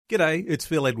G'day, it's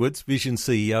Phil Edwards, Vision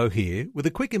CEO here, with a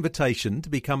quick invitation to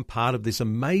become part of this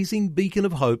amazing beacon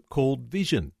of hope called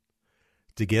Vision.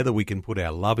 Together we can put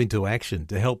our love into action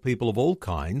to help people of all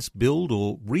kinds build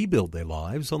or rebuild their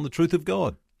lives on the truth of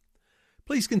God.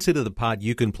 Please consider the part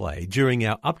you can play during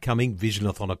our upcoming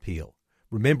Visionathon appeal,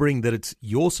 remembering that it's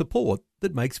your support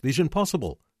that makes Vision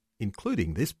possible,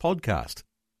 including this podcast.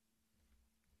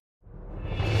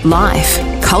 Life,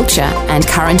 culture and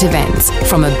current events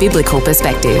from a biblical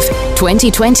perspective.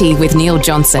 2020 with Neil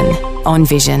Johnson on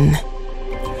Vision.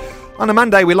 On a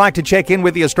Monday, we like to check in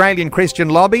with the Australian Christian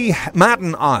Lobby.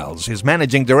 Martin Isles is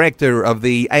Managing Director of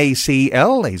the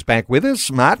ACL. He's back with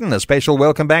us. Martin, a special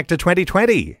welcome back to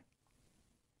 2020.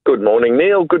 Good morning,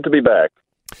 Neil. Good to be back.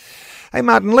 Hey,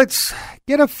 Martin, let's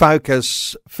get a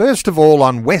focus, first of all,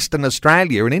 on Western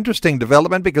Australia. An interesting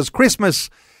development because Christmas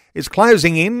is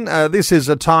closing in. This is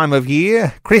a time of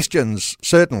year Christians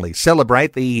certainly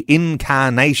celebrate the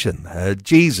incarnation,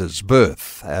 Jesus'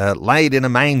 birth, laid in a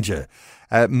manger,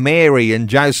 Mary and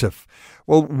Joseph.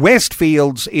 Well,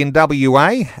 Westfields in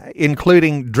WA,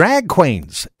 including drag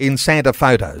queens in Santa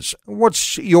photos.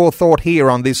 What's your thought here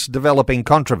on this developing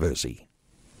controversy?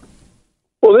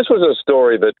 Well, this was a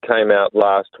story that came out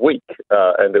last week,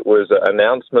 and it was an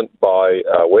announcement by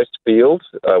Westfield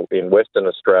in Western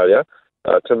Australia.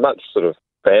 To much sort of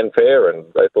fanfare, and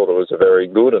they thought it was a very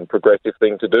good and progressive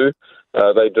thing to do.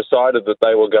 They decided that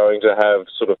they were going to have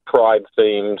sort of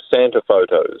Pride-themed Santa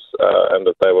photos, and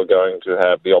that they were going to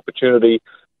have the opportunity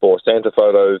for Santa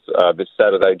photos this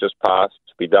Saturday just past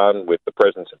to be done with the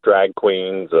presence of drag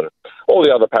queens and all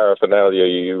the other paraphernalia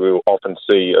you will often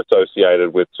see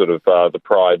associated with sort of the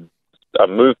Pride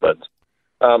movement.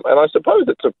 And I suppose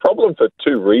it's a problem for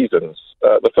two reasons.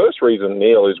 The first reason,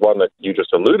 Neil, is one that you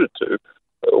just alluded to,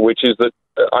 which is that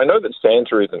I know that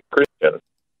Santa isn't Christian,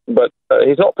 but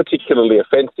he's not particularly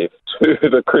offensive to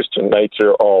the Christian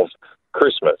nature of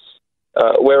Christmas.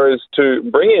 Whereas to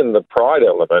bring in the pride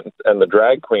element and the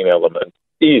drag queen element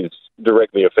is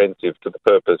directly offensive to the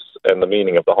purpose and the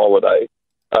meaning of the holiday.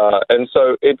 And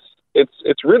so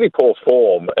it's really poor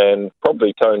form and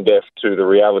probably tone deaf to the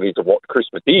realities of what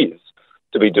Christmas is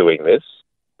to be doing this.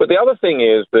 But the other thing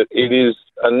is that it is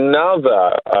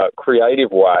another creative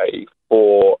way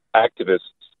for activists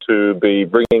to be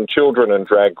bringing children and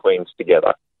drag queens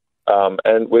together.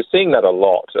 And we're seeing that a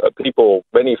lot.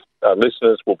 Many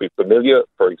listeners will be familiar,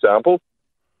 for example,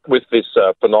 with this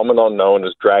phenomenon known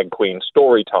as drag queen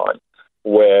story time,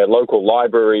 where local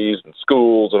libraries and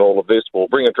schools and all of this will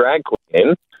bring a drag queen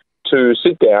in to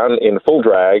sit down in full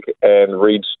drag and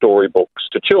read storybooks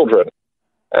to children.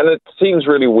 And it seems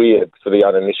really weird for the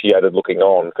uninitiated looking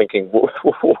on, thinking,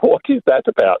 what is that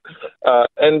about?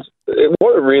 And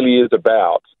what it really is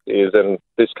about is, and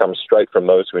this comes straight from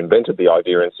those who invented the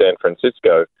idea in San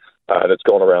Francisco, and it's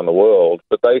gone around the world,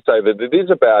 but they say that it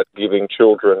is about giving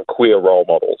children queer role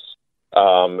models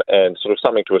and sort of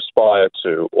something to aspire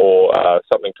to or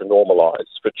something to normalize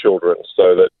for children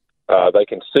so that they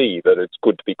can see that it's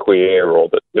good to be queer, or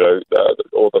that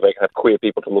or that they can have queer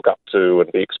people to look up to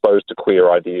and be exposed to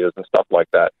queer ideas and stuff like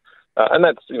that. And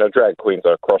that's drag queens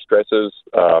are cross-dressers.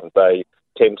 They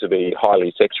tend to be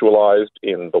highly sexualized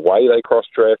in the way they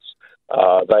cross-dress.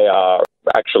 They are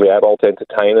actually adult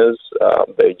entertainers.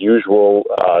 Their usual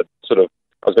I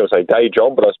was going to say day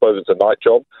job, but I suppose it's a night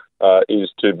job, is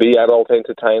to be adult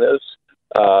entertainers.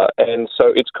 And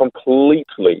so it's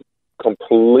completely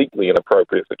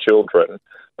inappropriate for children.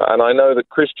 And I know that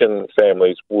Christian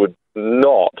families would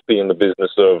not be in the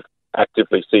business of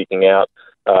actively seeking out,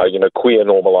 queer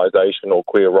normalization or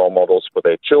queer role models for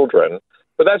their children.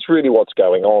 But that's really what's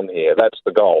going on here. That's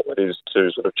the goal. It is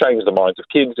to sort of change the minds of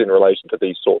kids in relation to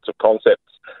these sorts of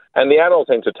concepts. And the adult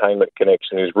entertainment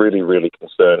connection is really, really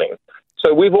concerning.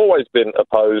 So we've always been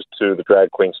opposed to the drag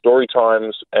queen story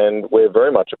times, and we're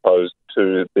very much opposed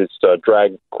to this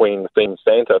drag queen themed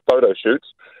Santa photo shoots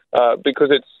because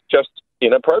it's just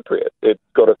inappropriate. It's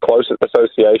got a close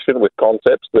association with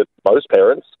concepts that most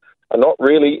parents are not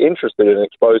really interested in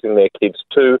exposing their kids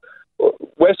to.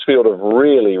 Westfield have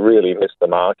really, really missed the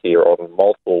mark here on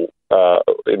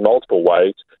in multiple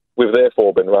ways. We've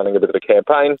therefore been running a bit of a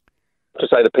campaign to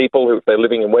say to people who, if they're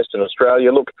living in Western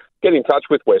Australia, look, get in touch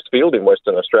with Westfield in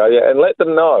Western Australia and let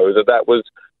them know that that was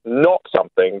not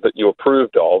something that you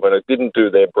approved of and it didn't do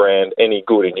their brand any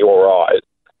good in your eyes.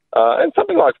 And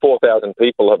something like 4,000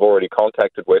 people have already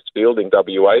contacted Westfield in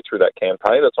WA through that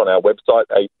campaign. That's on our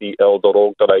website,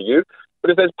 acl.org.au.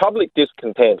 But if there's public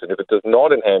discontent and if it does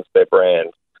not enhance their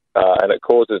brand and it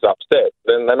causes upset,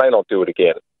 then they may not do it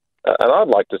again. And I'd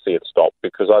like to see it stop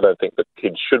because I don't think that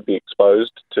kids should be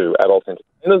exposed to adult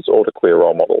entertainers or to queer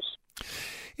role models.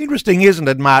 Interesting, isn't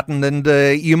it, Martin? And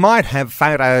you might have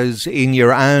photos in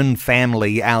your own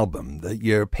family album that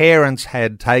your parents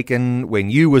had taken when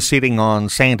you were sitting on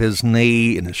Santa's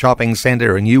knee in a shopping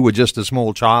centre and you were just a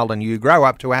small child, and you grow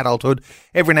up to adulthood.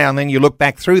 Every now and then you look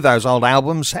back through those old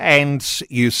albums and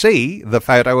you see the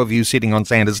photo of you sitting on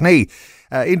Santa's knee.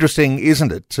 Interesting,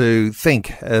 isn't it, to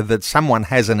think that someone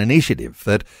has an initiative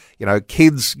that,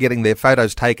 kids getting their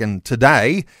photos taken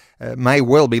today may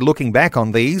well be looking back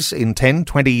on these in 10,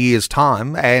 20 years'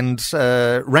 time, and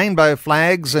rainbow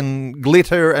flags and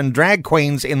glitter and drag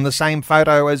queens in the same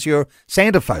photo as your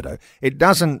Santa photo. It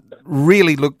doesn't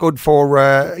really look good for,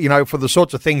 for the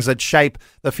sorts of things that shape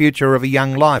the future of a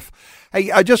young life.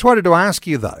 Hey, I just wanted to ask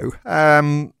you, though,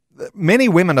 many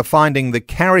women are finding the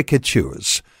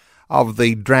caricatures of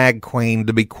the drag queen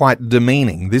to be quite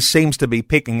demeaning. This seems to be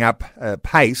picking up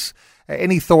pace.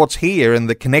 Any thoughts here in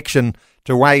the connection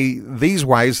to these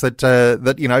ways that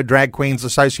drag queens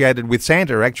associated with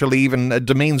Santa actually even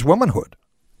demeans womanhood?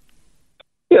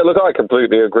 Yeah, look, I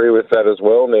completely agree with that as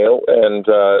well, Neil, and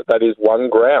that is one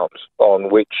ground on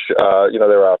which,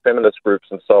 there are feminist groups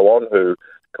and so on who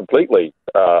completely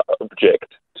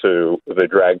object to the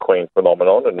drag queen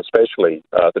phenomenon, and especially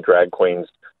the drag queens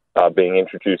being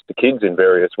introduced to kids in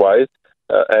various ways.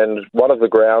 And one of the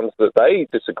grounds that they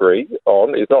disagree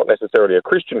on is not necessarily a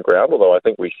Christian ground, although I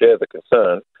think we share the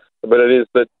concern, but it is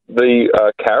that the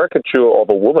caricature of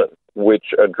a woman, which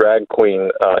a drag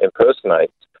queen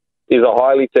impersonates, is a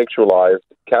highly sexualized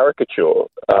caricature.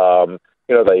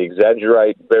 They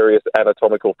exaggerate various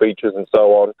anatomical features and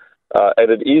so on, and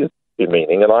it is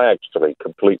demeaning, and I actually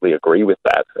completely agree with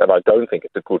that. And I don't think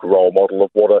it's a good role model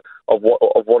of what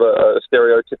a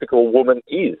stereotypical woman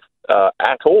is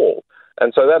at all.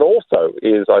 And so that also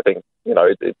is, I think,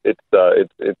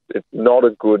 it's not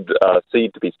a good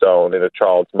seed to be sown in a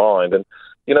child's mind. And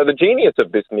the genius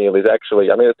of this, Neil, is actually,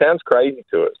 it sounds crazy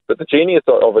to us, but the genius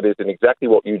of it is in exactly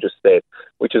what you just said,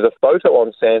 which is a photo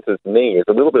on Santa's knee is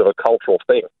a little bit of a cultural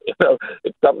thing.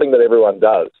 It's something that everyone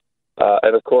does.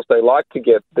 And of course, they like to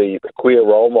get the queer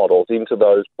role models into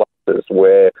those places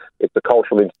where it's a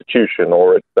cultural institution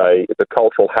or it's a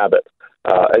cultural habit.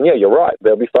 And yeah, you're right.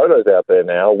 There'll be photos out there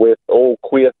now with all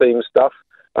queer-themed stuff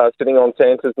sitting on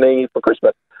Santa's knee for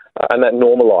Christmas, and that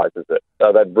normalizes it.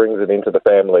 That brings it into the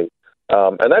family.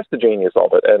 And that's the genius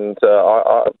of it. And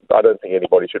I don't think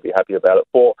anybody should be happy about it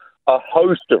for a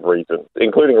host of reasons,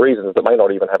 including reasons that may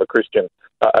not even have a Christian,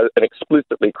 an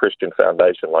explicitly Christian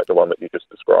foundation like the one that you just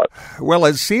described. Well,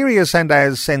 as serious and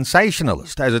as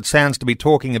sensationalist as it sounds to be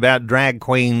talking about drag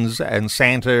queens and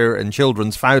Santa and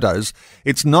children's photos,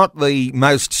 it's not the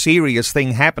most serious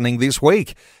thing happening this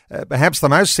week. Perhaps the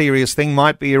most serious thing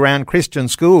might be around Christian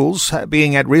schools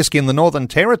being at risk in the Northern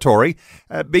Territory.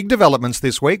 Big developments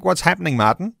this week. What's happening,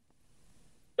 Martin?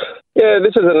 Yeah,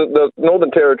 the Northern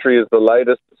Territory is the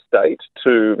latest state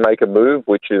to make a move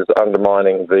which is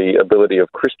undermining the ability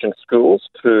of Christian schools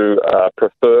to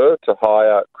prefer to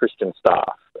hire Christian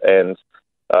staff. And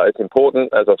it's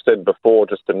important, as I've said before,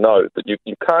 just to note that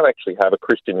you can't actually have a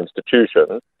Christian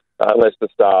institution unless the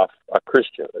staff are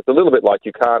Christian. It's a little bit like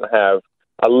you can't have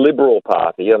a Liberal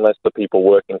Party unless the people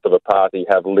working for the party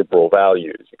have liberal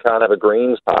values. You can't have a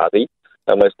Greens Party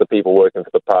unless the people working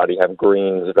for the party have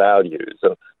Greens values.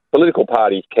 And political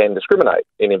parties can discriminate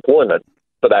in employment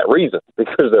for that reason,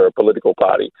 because they're a political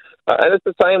party. And it's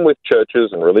the same with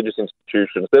churches and religious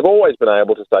institutions. They've always been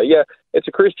able to say, yeah, it's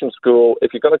a Christian school.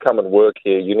 If you're going to come and work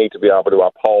here, you need to be able to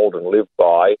uphold and live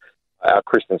by our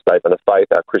Christian statement of faith,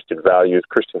 our Christian values.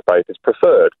 Christian faith is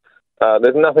preferred.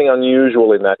 There's nothing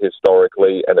unusual in that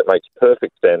historically, and it makes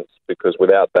perfect sense, because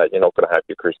without that, you're not going to have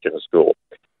your Christian school.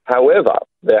 However,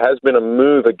 there has been a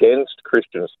move against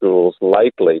Christian schools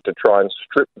lately to try and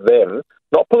strip them,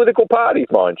 not political parties,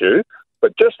 mind you,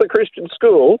 but just the Christian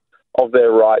school, of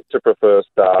their right to prefer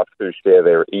staff who share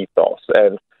their ethos.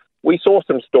 And we saw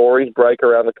some stories break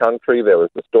around the country. There was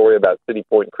the story about City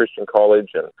Point Christian College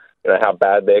and how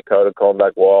bad their code of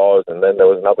conduct was. And then there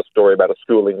was another story about a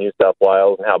school in New South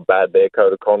Wales and how bad their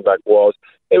code of conduct was.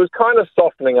 It was kind of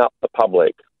softening up the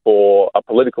public for a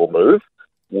political move,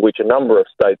 which a number of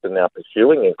states are now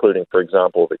pursuing, including, for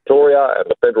example, Victoria, and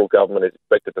the federal government is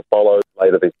expected to follow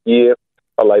later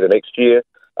next year,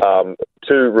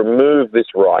 to remove this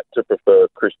right to prefer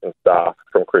Christian staff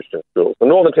from Christian schools. The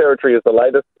Northern Territory is the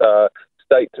latest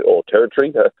state or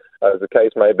territory, as the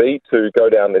case may be, to go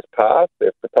down this path. They've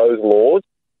proposed laws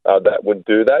that would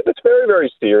do that. It's very,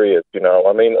 very serious,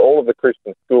 all of the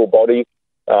Christian school bodies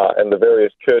and the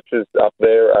various churches up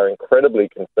there are incredibly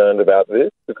concerned about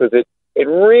this, because it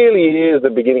really is the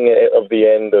beginning of the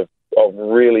end of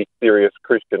really serious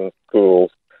Christian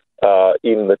schools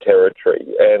in the Territory.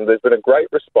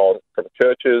 response from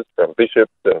churches, from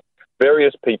bishops, and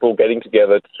various people getting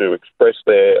together to express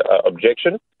their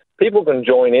objection. People can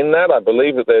join in that. I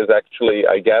believe that there's actually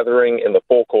a gathering in the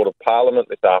forecourt of Parliament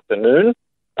this afternoon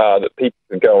that people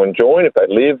can go and join if they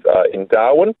live in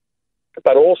Darwin.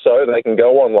 But also they can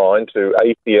go online to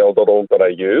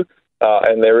acl.org.au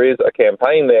and there is a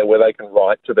campaign there where they can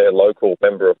write to their local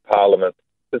Member of Parliament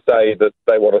to say that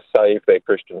they want to save their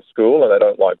Christian school and they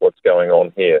don't like what's going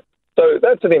on here. So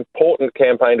that's an important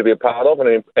campaign to be a part of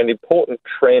and an important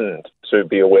trend to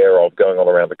be aware of going on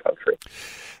around the country.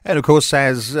 And of course,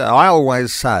 as I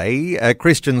always say, a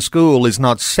Christian school is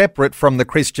not separate from the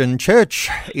Christian church.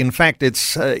 In fact,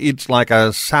 it's like a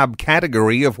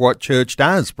subcategory of what church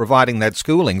does, providing that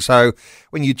schooling. So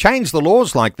when you change the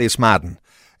laws like this, Martin,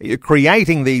 you're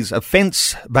creating these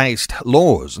offence-based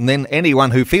laws, and then anyone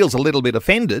who feels a little bit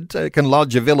offended can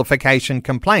lodge a vilification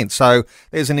complaint. So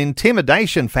there's an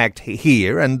intimidation fact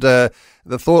here, and the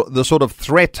sort of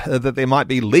threat that there might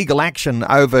be legal action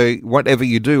over whatever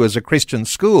you do as a Christian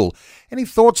school. Any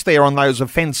thoughts there on those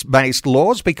offence-based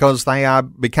laws, because they are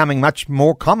becoming much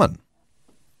more common?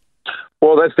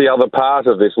 Well, that's the other part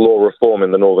of this law reform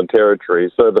in the Northern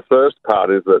Territory. So the first part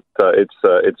is that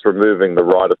it's removing the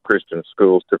right of Christian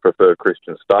schools to prefer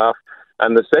Christian staff.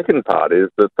 And the second part is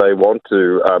that they want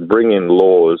to bring in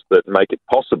laws that make it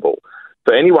possible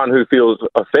for anyone who feels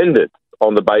offended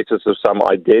on the basis of some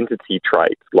identity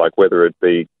trait, like whether it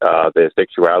be their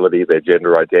sexuality, their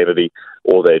gender identity,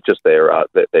 or their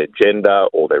gender,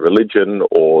 or their religion,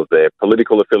 or their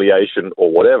political affiliation,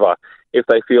 or whatever. If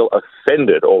they feel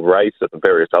offended, or race and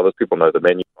various others, people know the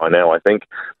menu by now, I think,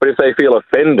 but if they feel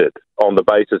offended on the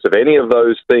basis of any of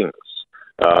those things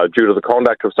due to the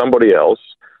conduct of somebody else,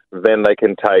 then they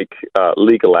can take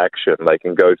legal action. They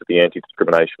can go to the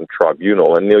Anti-Discrimination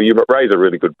Tribunal. And Neil, you raise a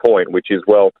really good point, which is,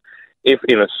 well, if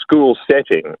in a school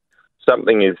setting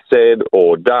something is said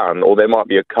or done, or there might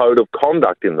be a code of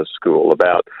conduct in the school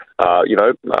about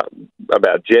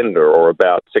gender or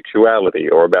about sexuality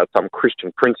or about some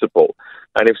Christian principle,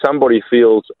 and if somebody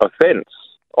feels offence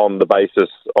on the basis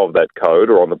of that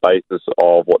code or on the basis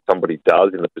of what somebody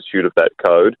does in the pursuit of that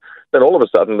code, then all of a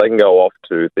sudden they can go off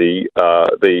to the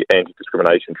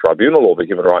Anti-Discrimination Tribunal or the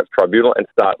Human Rights Tribunal and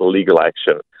start legal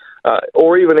action.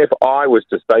 Or even if I was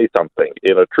to say something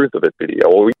in a Truth of It video,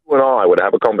 or you and I would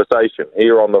have a conversation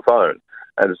here on the phone,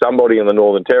 and somebody in the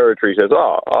Northern Territory says,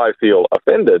 I feel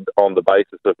offended on the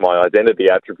basis of my identity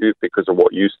attribute because of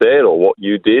what you said or what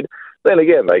you did, then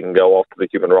again, they can go off to the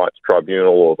Human Rights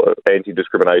Tribunal or the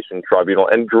Anti-Discrimination Tribunal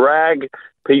and drag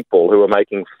people who are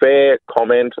making fair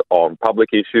comment on public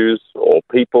issues or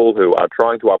people who are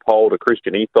trying to uphold a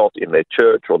Christian ethos in their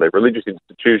church or their religious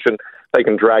institution. They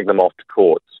can drag them off to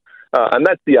courts. And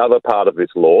that's the other part of this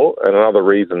law, and another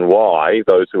reason why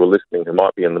those who are listening who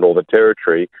might be in the Northern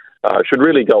Territory should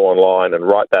really go online and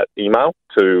write that email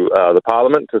to the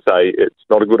Parliament to say it's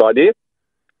not a good idea,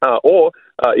 or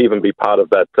even be part of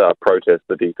that protest,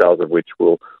 the details of which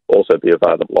will also be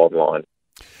available online.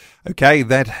 Okay,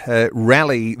 that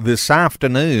rally this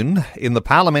afternoon in the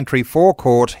Parliamentary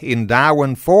Forecourt in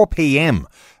Darwin, 4 p.m.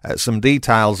 Some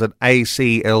details at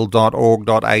acl.org.au.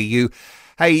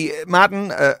 Hey,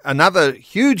 Martin, another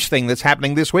huge thing that's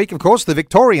happening this week, of course, the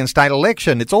Victorian state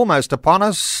election. It's almost upon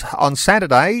us. On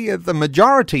Saturday, the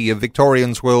majority of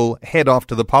Victorians will head off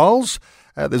to the polls.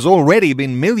 There's already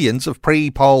been millions of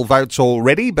pre-poll votes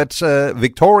already, but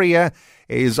Victoria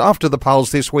is off to the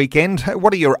polls this weekend.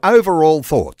 What are your overall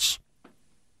thoughts?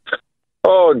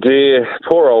 Oh dear,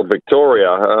 poor old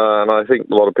Victoria, and I think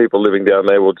a lot of people living down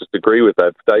there will just agree with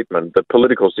that statement. The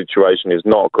political situation is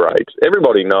not great.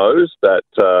 Everybody knows that,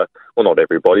 well, not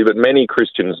everybody, but many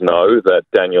Christians know that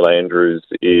Daniel Andrews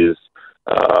is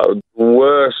the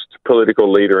worst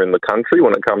political leader in the country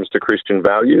when it comes to Christian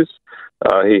values.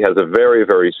 He has a very,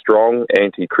 very strong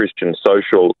anti-Christian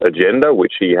social agenda,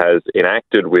 which he has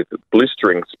enacted with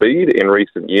blistering speed in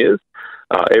recent years.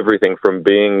 Everything from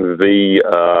being the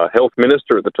health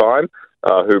minister at the time,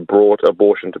 who brought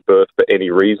abortion to birth for any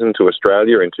reason to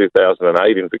Australia in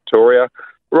 2008 in Victoria,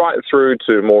 right through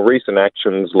to more recent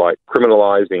actions like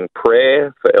criminalising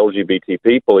prayer for LGBT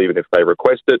people, even if they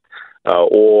request it,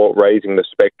 or raising the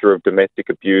spectre of domestic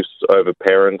abuse over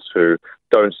parents who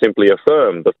don't simply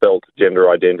affirm the felt gender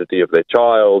identity of their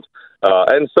child,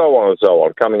 and so on and so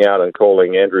on, coming out and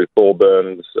calling Andrew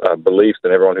Thorburns' beliefs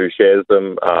and everyone who shares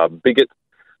them bigots.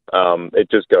 It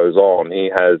just goes on.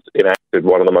 He has enacted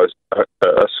one of the most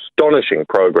astonishing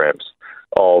programs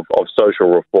of social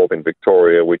reform in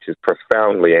Victoria, which is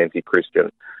profoundly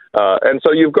anti-Christian. And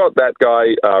so you've got that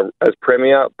guy as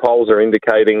Premier. Polls are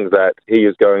indicating that he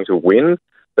is going to win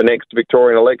the next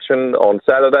Victorian election on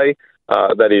Saturday.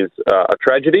 that is a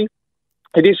tragedy.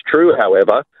 It is true,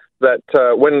 however, that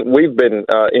when we've been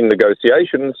in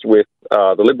negotiations with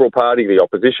the Liberal Party, the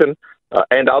opposition,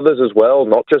 and others as well,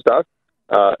 not just us,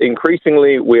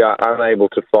 increasingly we are unable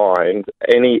to find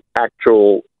any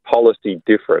actual policy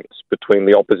difference between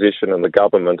the opposition and the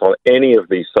government on any of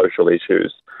these social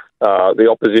issues. The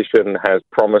opposition has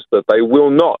promised that they will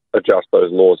not adjust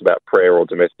those laws about prayer or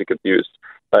domestic abuse.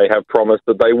 They have promised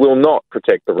that they will not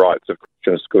protect the rights of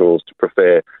Christian schools to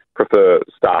prefer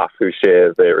staff who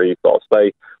share their ethos.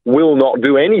 They will not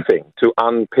do anything to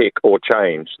unpick or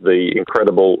change the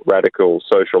incredible radical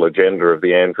social agenda of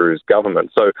the Andrews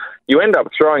government. So you end up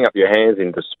throwing up your hands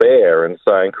in despair and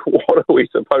saying, what are we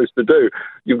supposed to do?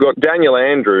 You've got Daniel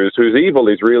Andrews, whose evil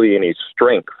is really in his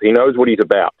strength. He knows what he's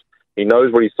about. He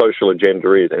knows what his social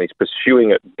agenda is, and he's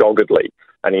pursuing it doggedly.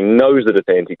 And he knows that it's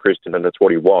anti-Christian and it's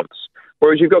what he wants.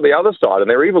 Whereas you've got the other side, and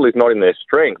their evil is not in their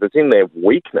strength, it's in their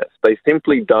weakness. They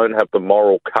simply don't have the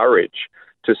moral courage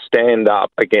to stand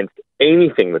up against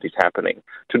anything that is happening,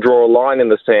 to draw a line in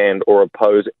the sand or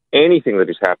oppose anything that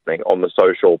is happening on the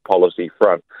social policy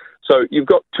front. So you've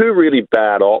got two really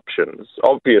bad options.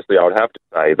 Obviously, I would have to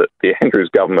say that the Andrews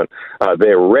government,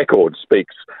 their record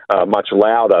speaks much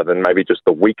louder than maybe just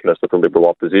the weakness of the Liberal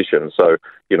opposition. So,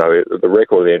 you know, the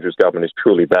record of the Andrews government is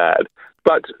truly bad.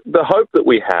 But the hope that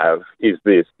we have is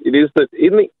this. It is that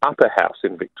in the upper house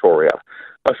in Victoria,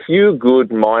 a few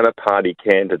good minor party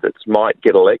candidates might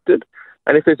get elected.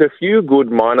 And if there's a few good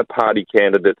minor party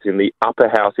candidates in the upper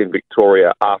house in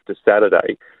Victoria after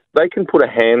Saturday, they can put a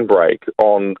handbrake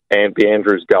on the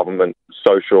Andrews government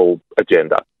social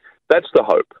agenda. That's the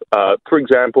hope. For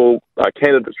example,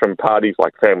 candidates from parties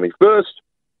like Family First,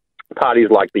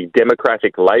 parties like the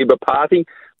Democratic Labor Party,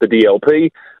 the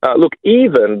DLP. Look,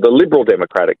 even the Liberal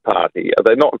Democratic Party,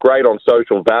 they're not great on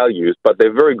social values, but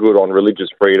they're very good on religious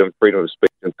freedom, freedom of speech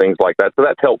and things like that. So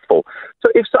that's helpful.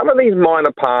 So if some of these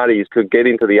minor parties could get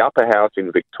into the upper house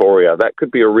in Victoria, that could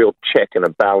be a real check and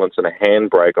a balance and a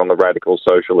handbrake on the radical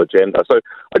social agenda. So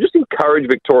I just encourage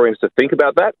Victorians to think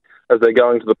about that as they're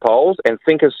going to the polls, and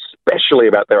think especially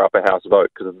about their upper house vote,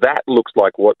 because that looks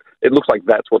like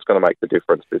that's what's going to make the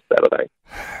difference this Saturday.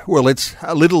 Well, it's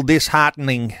a little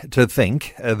disheartening to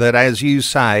think that, as you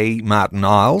say, Martin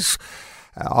Iles,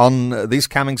 on this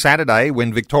coming Saturday,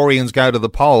 when Victorians go to the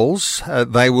polls,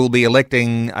 they will be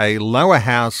electing a lower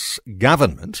house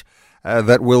government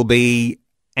that will be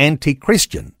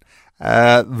anti-Christian.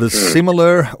 The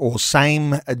similar or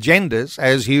same agendas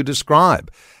as you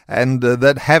describe, and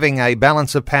that having a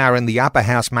balance of power in the upper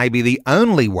house may be the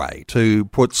only way to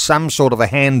put some sort of a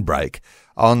handbrake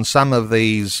on some of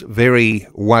these very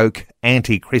woke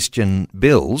anti-Christian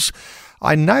bills.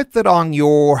 I note that on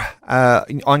your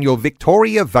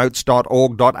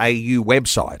victoriavotes.org.au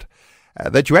website,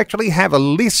 that you actually have a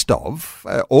list of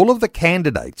all of the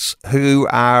candidates who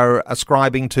are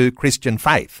ascribing to Christian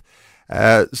faith.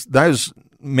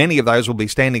 Many of those will be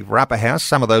standing for upper house.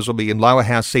 Some of those will be in lower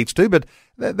house seats too. But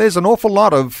there's an awful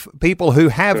lot of people who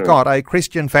have got a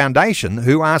Christian foundation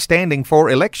who are standing for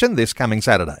election this coming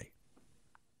Saturday.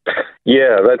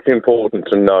 Yeah, that's important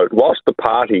to note. Whilst the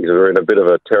parties are in a bit of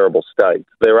a terrible state,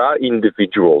 there are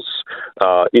individuals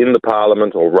in the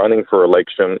parliament or running for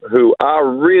election who are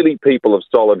really people of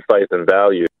solid faith and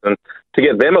values. And to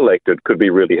get them elected could be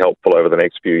really helpful over the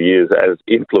next few years as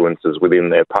influencers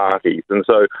within their parties. And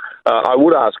so I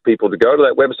would ask people to go to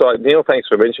that website. Neil, thanks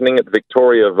for mentioning it,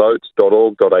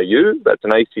 victoriavotes.org.au. That's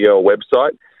an ACL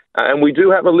website. And we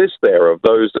do have a list there of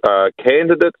those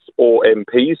candidates or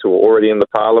MPs who are already in the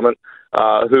parliament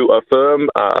who affirm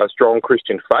a strong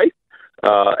Christian faith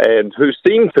and who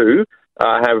seem to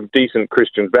have decent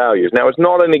Christian values. Now, it's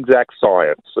not an exact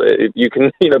science.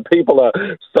 People are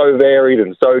so varied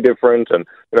and so different, and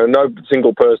no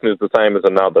single person is the same as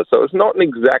another. So it's not an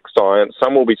exact science.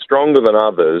 Some will be stronger than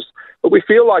others. But we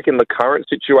feel like in the current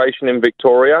situation in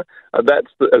Victoria, that's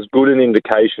as good an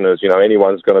indication as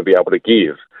anyone's going to be able to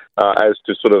give as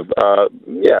to sort of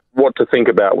what to think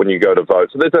about when you go to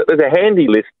vote. So there's a handy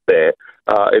list there.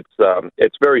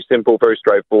 It's very simple, very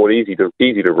straightforward, easy to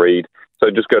read. So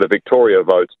just go to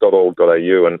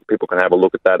victoriavotes.org.au and people can have a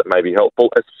look at that. It may be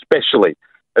helpful, especially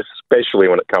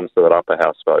when it comes to that upper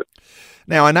house vote.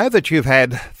 Now, I know that you've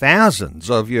had thousands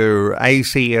of your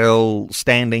ACL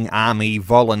Standing Army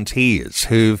volunteers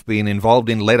who've been involved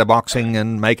in letterboxing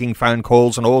and making phone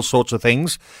calls and all sorts of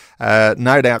things.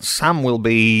 No doubt some will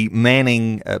be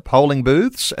manning polling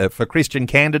booths for Christian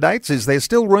candidates. Is there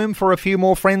still room for a few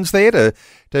more friends there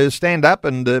to stand up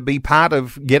and be part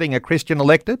of getting a Christian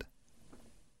elected?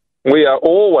 We are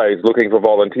always looking for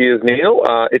volunteers, Neil.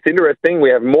 It's interesting.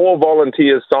 We have more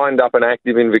volunteers signed up and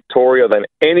active in Victoria than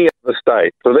any other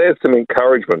state. So there's some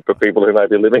encouragement for people who may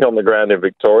be living on the ground in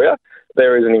Victoria.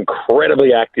 There is an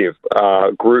incredibly active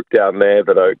group down there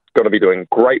that are going to be doing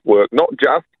great work, not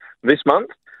just this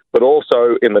month, but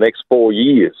also in the next 4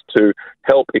 years to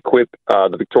help equip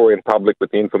the Victorian public with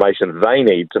the information they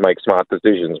need to make smart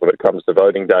decisions when it comes to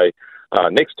voting day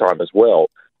next time as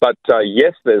well. But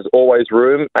yes, there's always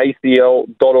room.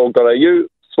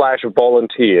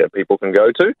 acl.org.au/volunteer people can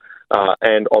go to.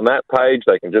 And on that page,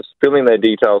 they can just fill in their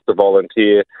details to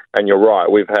volunteer. And you're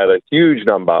right, we've had a huge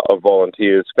number of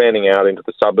volunteers fanning out into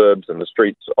the suburbs and the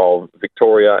streets of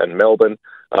Victoria and Melbourne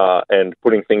and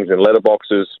putting things in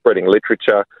letterboxes, spreading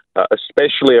literature,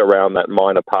 especially around that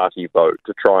minor party vote,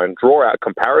 to try and draw out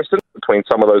comparison between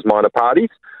some of those minor parties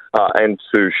and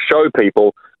to show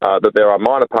people that there are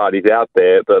minor parties out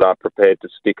there that are prepared to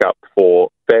stick up for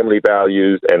family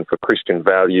values and for Christian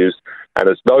values. And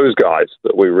it's those guys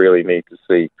that we really need to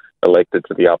see elected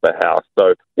to the upper house.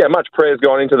 So, yeah, much prayer's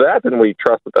gone into that, and we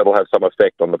trust that that'll have some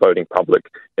effect on the voting public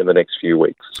in the next few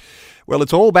weeks. Well,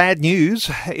 it's all bad news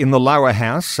in the lower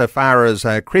house so far as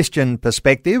a Christian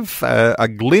perspective. A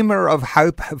glimmer of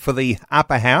hope for the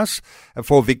upper house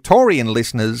for Victorian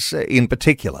listeners in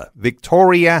particular.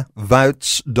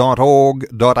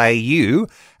 victoriavotes.org.au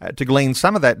to glean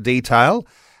some of that detail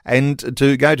and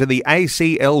to go to the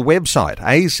ACL website,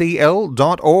 acl.org.au,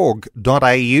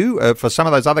 for some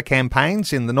of those other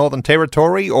campaigns in the Northern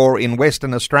Territory or in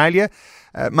Western Australia.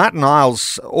 Martin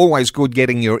Iles, always good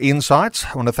getting your insights.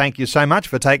 I want to thank you so much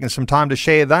for taking some time to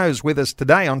share those with us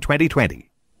today on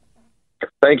 2020.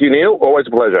 Thank you, Neil. Always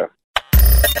a pleasure.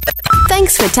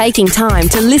 Thanks for taking time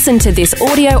to listen to this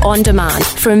audio on demand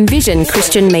from Vision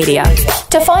Christian Media.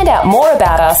 To find out more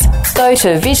about us, go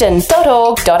to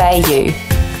vision.org.au.